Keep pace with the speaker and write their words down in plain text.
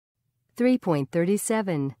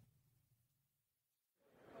3.37.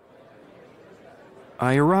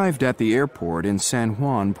 I arrived at the airport in San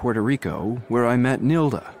Juan, Puerto Rico, where I met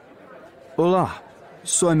Nilda. Hola,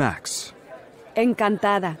 soy Max.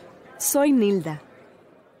 Encantada. Soy Nilda.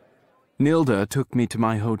 Nilda took me to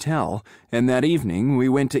my hotel, and that evening we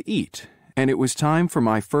went to eat, and it was time for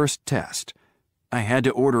my first test. I had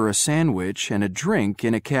to order a sandwich and a drink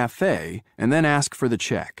in a cafe and then ask for the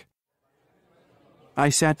check. I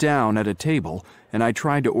sat down at a table and I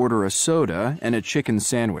tried to order a soda and a chicken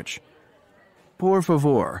sandwich. Por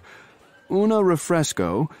favor, una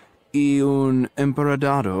refresco y un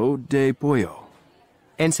empanado de pollo.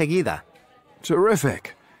 Enseguida.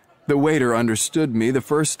 Terrific. The waiter understood me the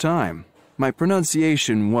first time. My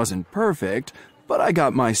pronunciation wasn't perfect, but I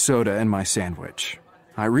got my soda and my sandwich.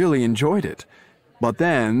 I really enjoyed it. But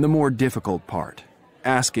then the more difficult part,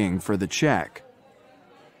 asking for the check.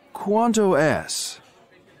 ¿Cuánto es?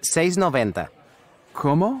 $6.90.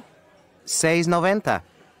 ¿Cómo? $6.90.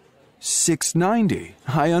 $6.90.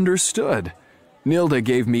 I understood. Nilda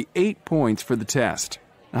gave me 8 points for the test.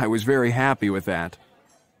 I was very happy with that.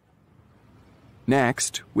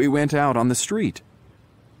 Next, we went out on the street.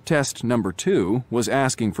 Test number 2 was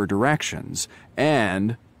asking for directions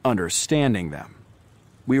and understanding them.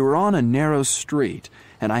 We were on a narrow street,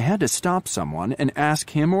 and I had to stop someone and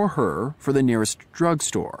ask him or her for the nearest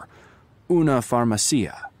drugstore, una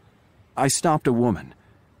farmacia. I stopped a woman.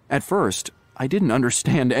 At first, I didn't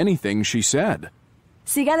understand anything she said.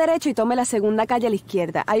 Siga derecho y tome la segunda calle a la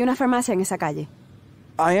izquierda. Hay una farmacia en esa calle.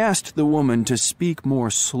 I asked the woman to speak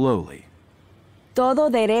more slowly.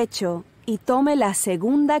 Todo derecho y tome la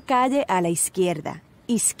segunda calle a la izquierda.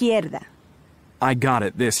 Izquierda. I got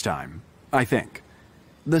it this time, I think.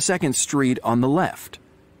 The second street on the left.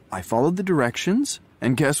 I followed the directions,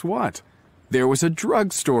 and guess what? There was a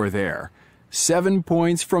drugstore there. 7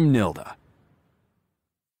 points from Nilda.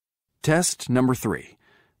 Test number 3.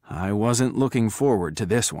 I wasn't looking forward to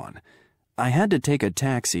this one. I had to take a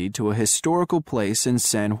taxi to a historical place in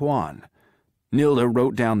San Juan. Nilda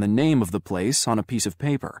wrote down the name of the place on a piece of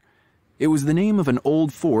paper. It was the name of an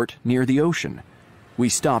old fort near the ocean. We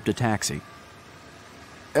stopped a taxi.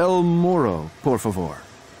 El Morro, por favor.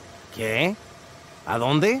 ¿Qué? ¿A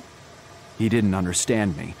dónde? He didn't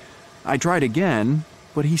understand me. I tried again,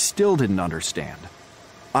 but he still didn't understand.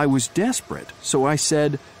 I was desperate, so I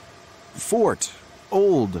said, Fort,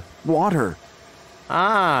 old, water.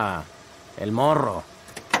 Ah, El Morro.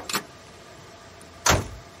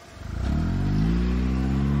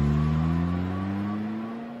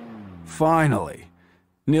 Finally.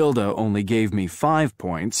 Nilda only gave me 5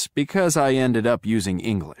 points because I ended up using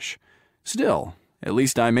English. Still, at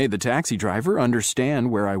least I made the taxi driver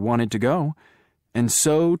understand where I wanted to go. And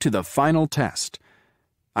so to the final test.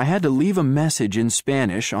 I had to leave a message in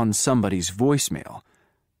Spanish on somebody's voicemail.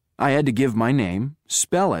 I had to give my name,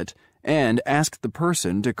 spell it, and ask the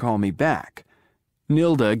person to call me back.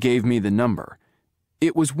 Nilda gave me the number.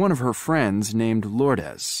 It was one of her friends named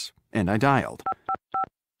Lourdes, and I dialed.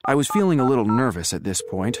 I was feeling a little nervous at this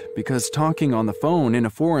point because talking on the phone in a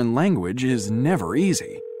foreign language is never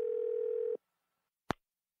easy.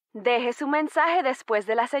 Deje su mensaje después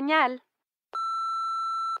de la señal.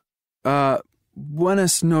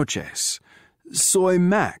 Buenas noches. Soy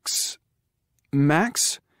Max.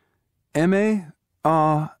 Max? M-A-R-X.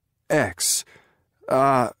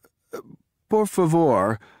 Por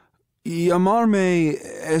favor, llamarme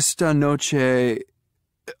esta noche...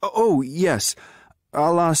 Oh, yes.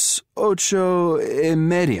 A las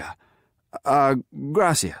 8:30.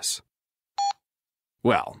 Gracias.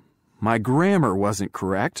 Well, my grammar wasn't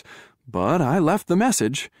correct, but I left the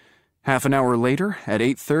message. Half an hour later, at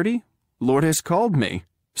 8:30, Lourdes called me.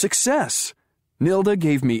 Success! Nilda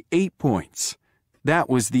gave me 8 points. That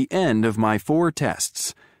was the end of my 4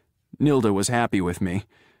 tests. Nilda was happy with me.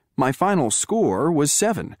 My final score was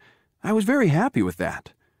 7. I was very happy with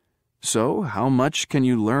that. So, how much can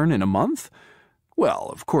you learn in a month? Well,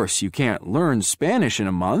 of course you can't learn Spanish in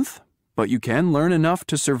a month, but you can learn enough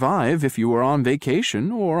to survive if you are on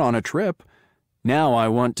vacation or on a trip. Now I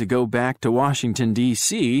want to go back to Washington,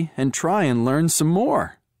 D.C. and try and learn some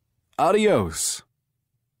more. Adios.